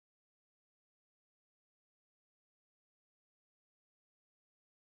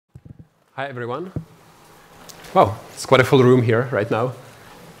Hi, everyone. Wow, it's quite a full room here right now.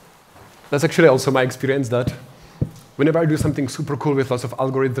 That's actually also my experience that whenever I do something super cool with lots of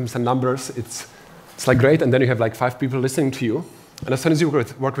algorithms and numbers, it's like great, and then you have like 5 people listening to you. And as soon as you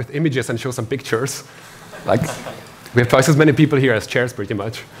work with images and show some pictures, like we have twice as many people here as chairs, pretty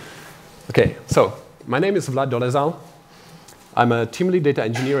much. OK, so my name is Vlad Dolezal. I'm a team lead data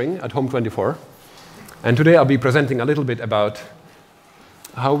engineering at Home24. And today I'll be presenting a little bit about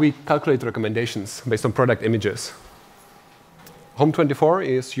how we calculate recommendations based on product images. Home24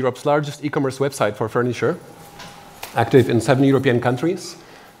 is Europe's largest e-commerce website for furniture, active in 7 European countries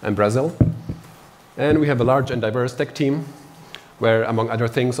and Brazil. And we have a large and diverse tech team where, among other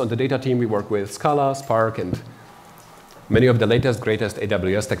things, on the data team, we work with Scala, Spark, and many of the latest, greatest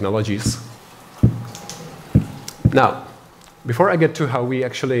AWS technologies. Now, before I get to how we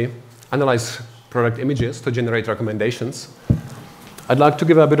actually analyze product images to generate recommendations, I'd like to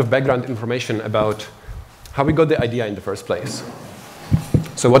give a bit of background information about how we got the idea in the first place.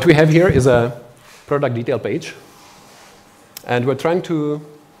 So what we have here is a product detail page. And we're trying to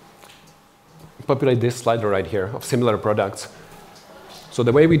populate this slider right here of similar products. So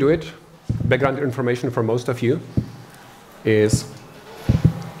the way we do it, background information for most of you, is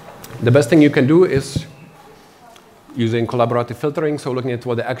the best thing you can do is using collaborative filtering, so looking at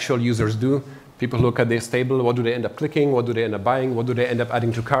what the actual users do. People look at this table, what do they end up clicking, what do they end up buying, what do they end up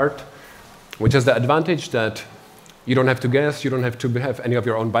adding to cart, which has the advantage that you don't have to guess, you don't have to have any of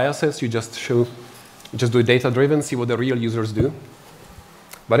your own biases, you just do data-driven, see what the real users do.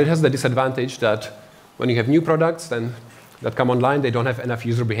 But it has the disadvantage that when you have new products that come online, they don't have enough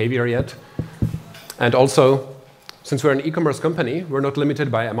user behavior yet. And also, since we're an e-commerce company, we're not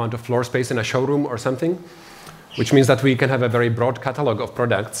limited by amount of floor space in a showroom or something, which means that we can have a very broad catalog of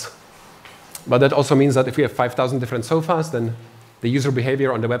products. But that also means that if we have 5,000 different sofas, then the user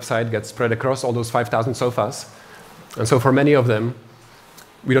behavior on the website gets spread across all those 5,000 sofas. And so for many of them,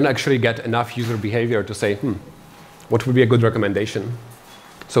 we don't actually get enough user behavior to say, what would be a good recommendation?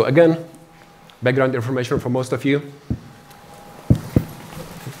 So again, background information for most of you.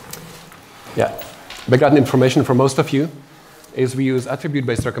 Yeah, background information for most of you is we use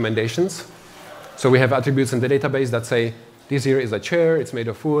attribute-based recommendations. So we have attributes in the database that say, this here is a chair, it's made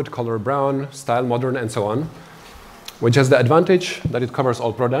of wood, color brown, style modern, and so on, which has the advantage that it covers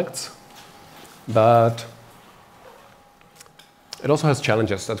all products. But it also has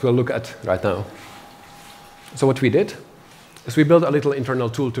challenges that we'll look at right now. So what we did is we built a little internal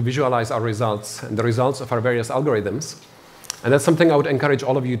tool to visualize our results and the results of our various algorithms. And that's something I would encourage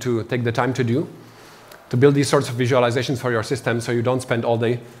all of you to take the time to do, to build these sorts of visualizations for your system so you don't spend all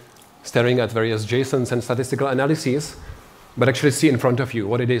day staring at various JSONs and statistical analyses, but actually see in front of you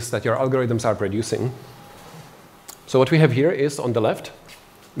what it is that your algorithms are producing. So what we have here is, on the left,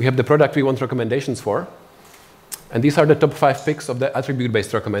 we have the product we want recommendations for. And these are the top 5 picks of the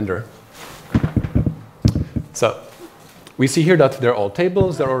attribute-based recommender. So we see here that they're all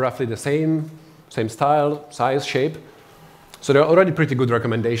tables. They're all roughly the same style, size, shape. So they're already pretty good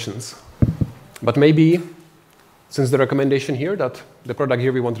recommendations. But maybe, since the recommendation here, that the product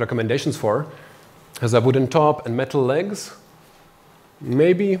here we want recommendations for, has a wooden top and metal legs,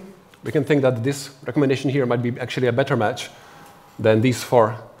 maybe we can think that this recommendation here might be actually a better match than these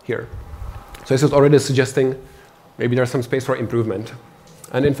 4 here. So this is already suggesting maybe there's some space for improvement.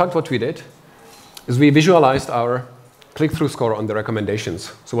 And in fact, what we did is we visualized our click-through score on the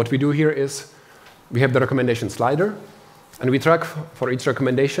recommendations. So what we do here is we have the recommendation slider, and we track for each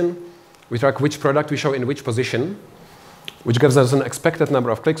recommendation, we track which product we show in which position, which gives us an expected number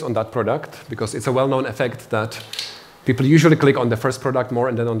of clicks on that product, because it's a well-known effect that people usually click on the first product more,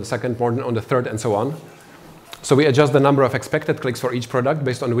 and then on the second more, and on the third, and so on. So we adjust the number of expected clicks for each product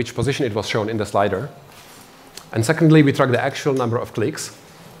based on which position it was shown in the slider. And secondly, we track the actual number of clicks.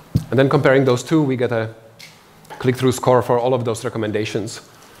 And then comparing those two, we get a click-through score for all of those recommendations.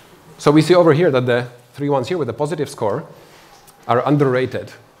 So we see over here that the 3 ones here with a positive score are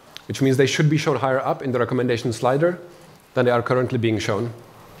underrated, which means they should be shown higher up in the recommendation slider than they are currently being shown.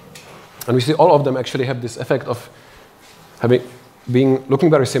 And we see all of them actually have this effect of looking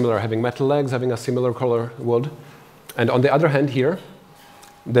very similar, having metal legs, having a similar color wood. And on the other hand here,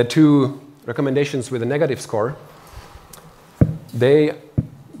 the 2 recommendations with a negative score, they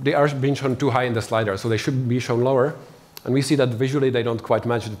are being shown too high in the slider, so they should be shown lower. And we see that visually they don't quite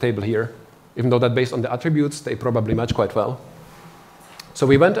match the table here, even though that based on the attributes, they probably match quite well. So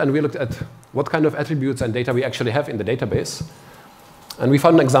we went and we looked at what kind of attributes and data we actually have in the database. And we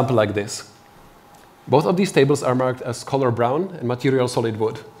found an example like this. Both of these tables are marked as color brown and material solid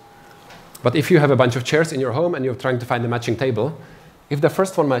wood. But if you have a bunch of chairs in your home and you're trying to find a matching table, if the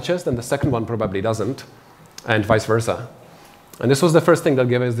first one matches, then the second one probably doesn't, and vice versa. And this was the first thing that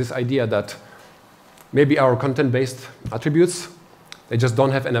gave us this idea that maybe our content-based attributes, they just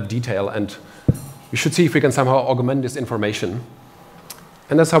don't have enough detail, and we should see if we can somehow augment this information.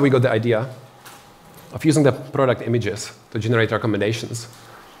 And that's how we got the idea of using the product images to generate recommendations.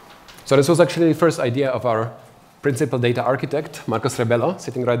 So this was actually the first idea of our principal data architect, Marcos Rebello,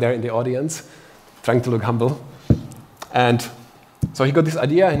 sitting right there in the audience, trying to look humble. And so he got this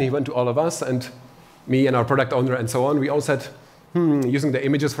idea, and he went to all of us, and me and our product owner and so on. We all said, using the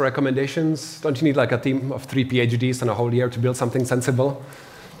images for recommendations, don't you need like a team of 3 PhDs and a whole year to build something sensible?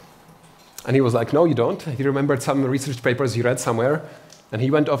 And he was like, no, you don't. He remembered some research papers he read somewhere, and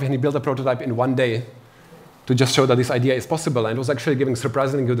he went off and he built a prototype in 1 day to just show that this idea is possible, and it was actually giving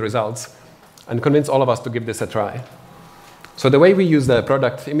surprisingly good results, and convinced all of us to give this a try. So the way we use the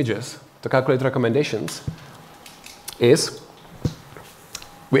product images to calculate recommendations is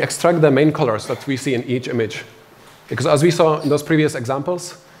we extract the main colors that we see in each image. Because as we saw in those previous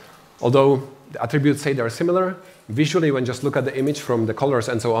examples, although the attributes say they're similar, visually when just look at the image from the colors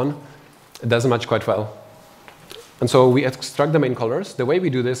and so on, it doesn't match quite well. And so we extract the main colors. The way we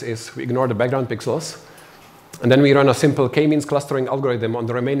do this is we ignore the background pixels, and then we run a simple k-means clustering algorithm on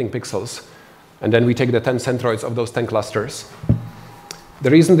the remaining pixels, and then we take the 10 centroids of those 10 clusters.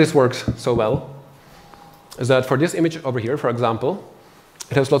 The reason this works so well is that for this image over here, for example,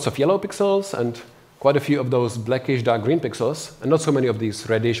 it has lots of yellow pixels and quite a few of those blackish dark green pixels, and not so many of these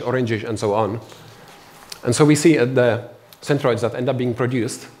reddish, orangish, and so on. And so we see at the centroids that end up being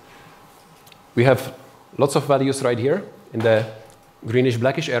produced, we have lots of values right here in the greenish,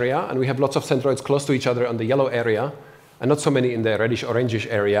 blackish area, and we have lots of centroids close to each other on the yellow area, and not so many in the reddish, orangish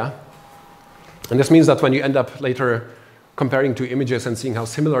area. And this means that when you end up later comparing two images and seeing how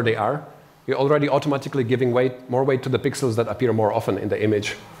similar they are, you're already automatically giving more weight to the pixels that appear more often in the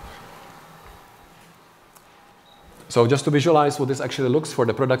image. So just to visualize what this actually looks for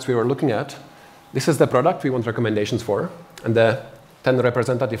the products we were looking at, this is the product we want recommendations for, and the 10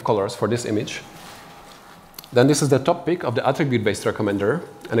 representative colors for this image. Then this is the top pick of the attribute-based recommender,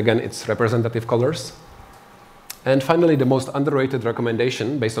 and again, it's representative colors. And finally, the most underrated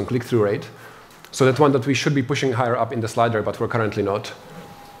recommendation based on click-through rate. So that one that we should be pushing higher up in the slider, but we're currently not.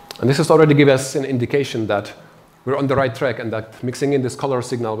 And this has already given us an indication that we're on the right track, and that mixing in this color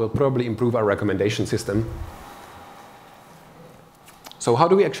signal will probably improve our recommendation system. So how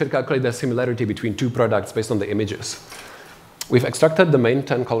do we actually calculate the similarity between two products based on the images? We've extracted the main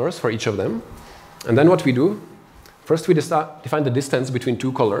 10 colors for each of them. And then what we do, first we define the distance between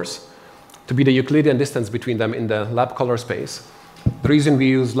two colors to be the Euclidean distance between them in the lab color space. The reason we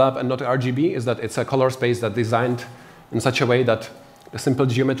use lab and not RGB is that it's a color space that's designed in such a way that the simple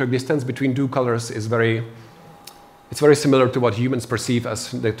geometric distance between two colors is very similar to what humans perceive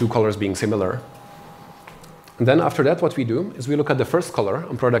as the two colors being similar. And then after that, what we do is we look at the first color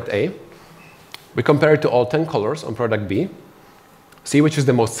on product A, we compare it to all 10 colors on product B, see which is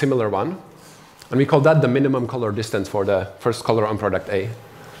the most similar one, and we call that the minimum color distance for the first color on product A.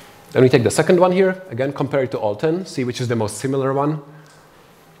 Then we take the second one here, again compare it to all 10, see which is the most similar one,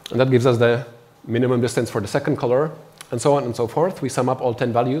 and that gives us the minimum distance for the second color, and so on and so forth. We sum up all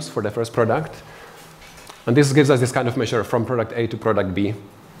 10 values for the first product, and this gives us this kind of measure from product A to product B.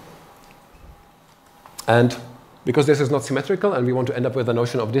 And because this is not symmetrical and we want to end up with a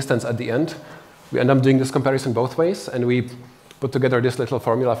notion of distance at the end, we end up doing this comparison both ways, and we put together this little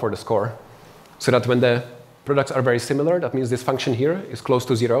formula for the score. So that when the products are very similar, that means this function here is close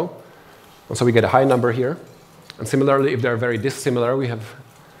to 0. And so we get a high number here. And similarly, if they're very dissimilar, we have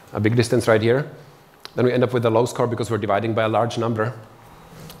a big distance right here. Then we end up with a low score because we're dividing by a large number.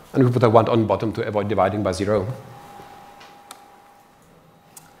 And we put a 1 on bottom to avoid dividing by 0.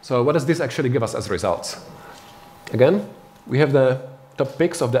 So what does this actually give us as results? Again, we have the top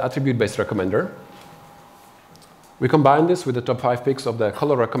picks of the attribute-based recommender. We combine this with the top 5 picks of the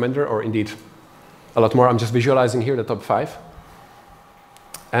color recommender, or indeed a lot more. I'm just visualizing here the top 5.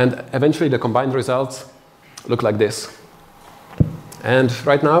 And eventually the combined results look like this. And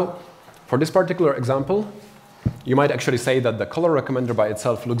right now, for this particular example, you might actually say that the color recommender by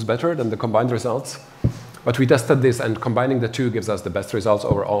itself looks better than the combined results. But we tested this, and combining the two gives us the best results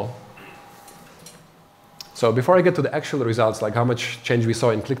overall. So before I get to the actual results, like how much change we saw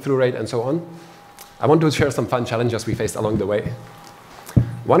in click-through rate and so on, I want to share some fun challenges we faced along the way.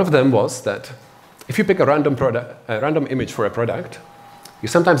 One of them was that if you pick a random image for a product, you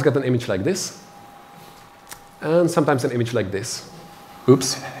sometimes get an image like this, and sometimes an image like this.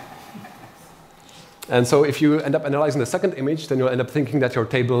 Oops. And so if you end up analyzing the second image, then you'll end up thinking that your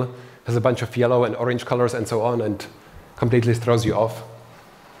table has a bunch of yellow and orange colors and so on, and completely throws you off.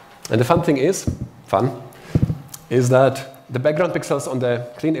 And the fun is that the background pixels on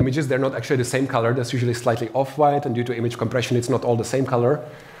the clean images, they're not actually the same color. That's usually slightly off-white, and due to image compression, it's not all the same color.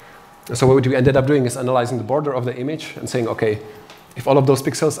 So what we ended up doing is analyzing the border of the image and saying, okay, if all of those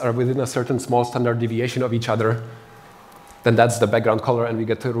pixels are within a certain small standard deviation of each other, then that's the background color, and we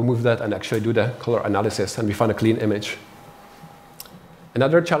get to remove that and actually do the color analysis, and we find a clean image.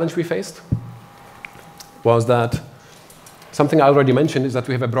 Another challenge we faced was that something I already mentioned is that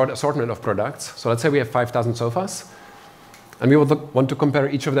we have a broad assortment of products. So let's say we have 5,000 sofas, and we want to compare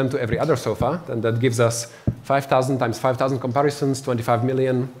each of them to every other sofa, and that gives us 5,000 times 5,000 comparisons, 25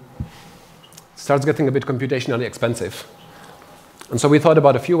 million. Starts getting a bit computationally expensive. And so we thought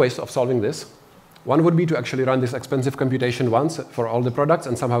about a few ways of solving this. One would be to actually run this expensive computation once for all the products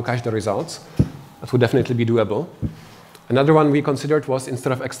and somehow cache the results. That would definitely be doable. Another one we considered was,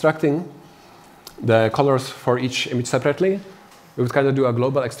 instead of extracting the colors for each image separately, we would kind of do a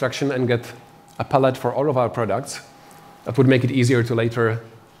global extraction and get a palette for all of our products. That would make it easier to later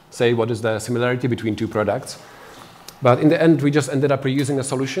say what is the similarity between two products. But in the end, we just ended up reusing a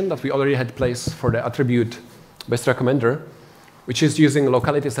solution that we already had placed for the attribute best recommender, which is using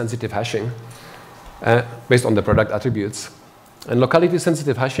locality-sensitive hashing based on the product attributes. And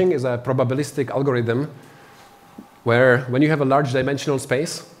locality-sensitive hashing is a probabilistic algorithm where, when you have a large dimensional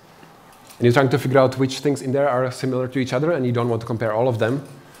space and you're trying to figure out which things in there are similar to each other and you don't want to compare all of them,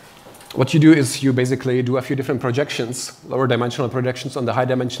 what you do is you basically do a few different projections, lower dimensional projections on the high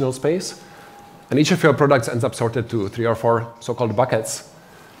dimensional space, and each of your products ends up sorted to 3 or 4 so-called buckets.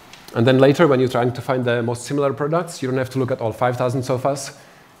 And then later, when you're trying to find the most similar products, you don't have to look at all 5,000 sofas.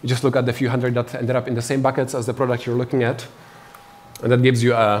 You just look at the few hundred that ended up in the same buckets as the product you're looking at. And that gives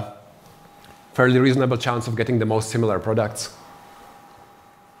you a fairly reasonable chance of getting the most similar products.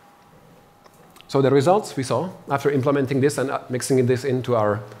 So the results we saw after implementing this and mixing this into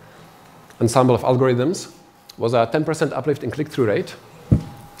our ensemble of algorithms was a 10% uplift in click-through rate,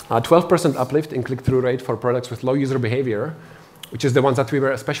 a 12% uplift in click-through rate for products with low user behavior, which is the ones that we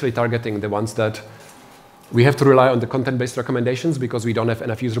were especially targeting, the ones that we have to rely on the content-based recommendations because we don't have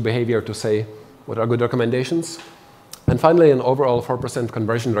enough user behavior to say what are good recommendations. And finally, an overall 4%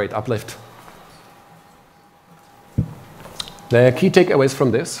 conversion rate uplift. The key takeaways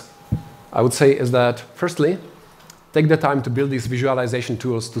from this, I would say, is that, firstly, take the time to build these visualization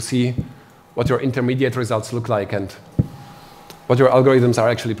tools to see what your intermediate results look like and what your algorithms are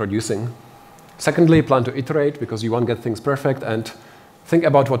actually producing. Secondly, plan to iterate because you won't get things perfect, and think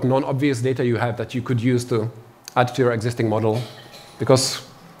about what non-obvious data you have that you could use to add to your existing model. Because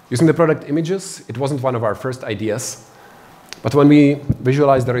using the product images, it wasn't one of our first ideas. But when we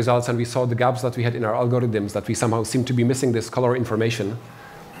visualized the results and we saw the gaps that we had in our algorithms, that we somehow seemed to be missing this color information,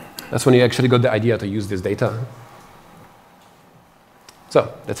 that's when you actually got the idea to use this data.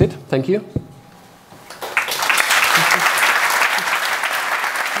 So that's it. Thank you.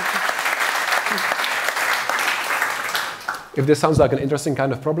 If this sounds like an interesting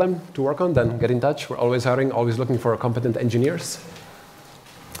kind of problem to work on, then get in touch. We're always hiring, always looking for competent engineers.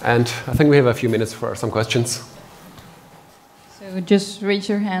 And I think we have a few minutes for some questions. So just raise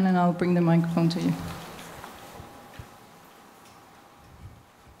your hand and I'll bring the microphone to you.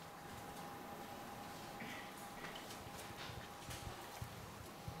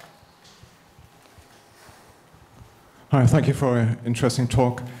 Hi, thank you for an interesting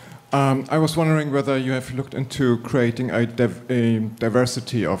talk. I was wondering whether you have looked into creating a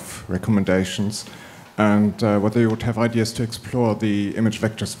diversity of recommendations and whether you would have ideas to explore the image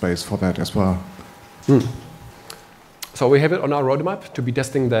vector space for that as well. So we have it on our roadmap to be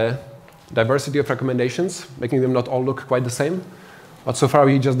testing the diversity of recommendations, making them not all look quite the same. But so far,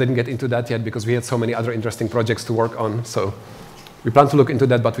 we just didn't get into that yet because we had so many other interesting projects to work on. So we plan to look into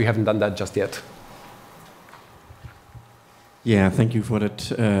that, but we haven't done that just yet. Yeah, thank you for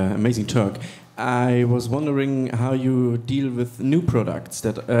that amazing talk. I was wondering how you deal with new products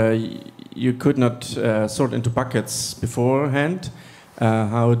that you could not sort into buckets beforehand.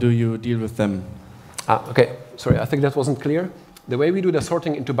 How do you deal with them? OK, sorry, I think that wasn't clear. The way we do the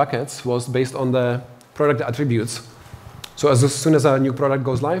sorting into buckets was based on the product attributes. So as soon as a new product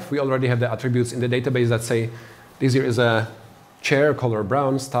goes live, we already have the attributes in the database that say, this here is a chair, color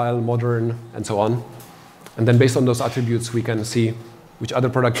brown, style, modern, and so on. And then based on those attributes, we can see which other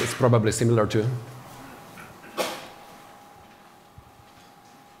product it's probably similar to.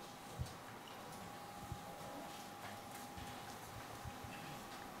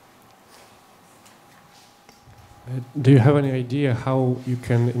 Do you have any idea how you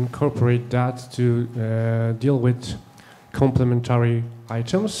can incorporate that to deal with complementary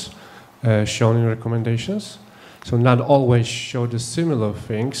items shown in recommendations? So not always show the similar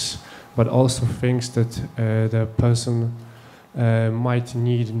things, but also things that the person might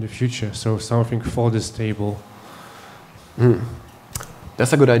need in the future. So something for this table.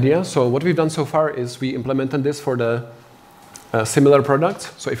 That's a good idea. So what we've done so far is we implemented this for the similar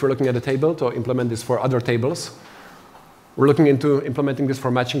products. So if we're looking at a table, to implement this for other tables. We're looking into implementing this for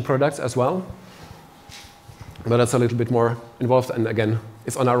matching products as well. But that's a little bit more involved. And again,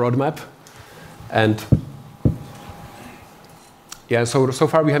 it's on our roadmap. And yeah, so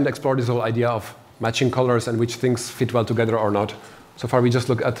far we haven't explored this whole idea of matching colors and which things fit well together or not. So far we just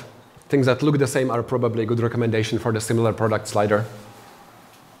look at things that look the same are probably a good recommendation for the similar product slider.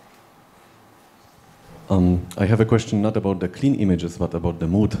 I have a question not about the clean images, but about the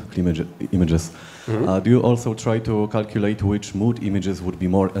mood images. Do you also try to calculate which mood images would be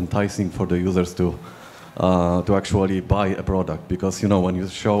more enticing for the users to actually buy a product? Because, you know, when you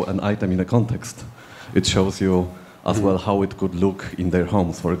show an item in a context, it shows you as well how it could look in their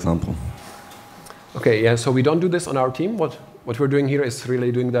homes, for example. Okay, yeah, so we don't do this on our team. What we're doing here is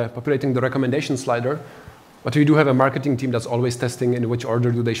really populating the recommendation slider. But we do have a marketing team that's always testing in which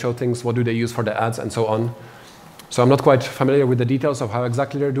order do they show things, what do they use for the ads, and so on. So I'm not quite familiar with the details of how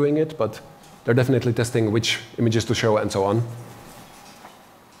exactly they're doing it, but they're definitely testing which images to show and so on.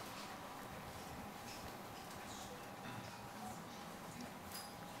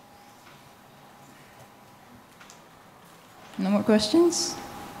 No more questions?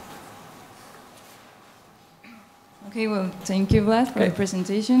 Okay, well, thank you, Vlad, for the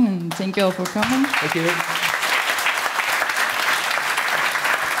presentation, and thank you all for coming. Thank you.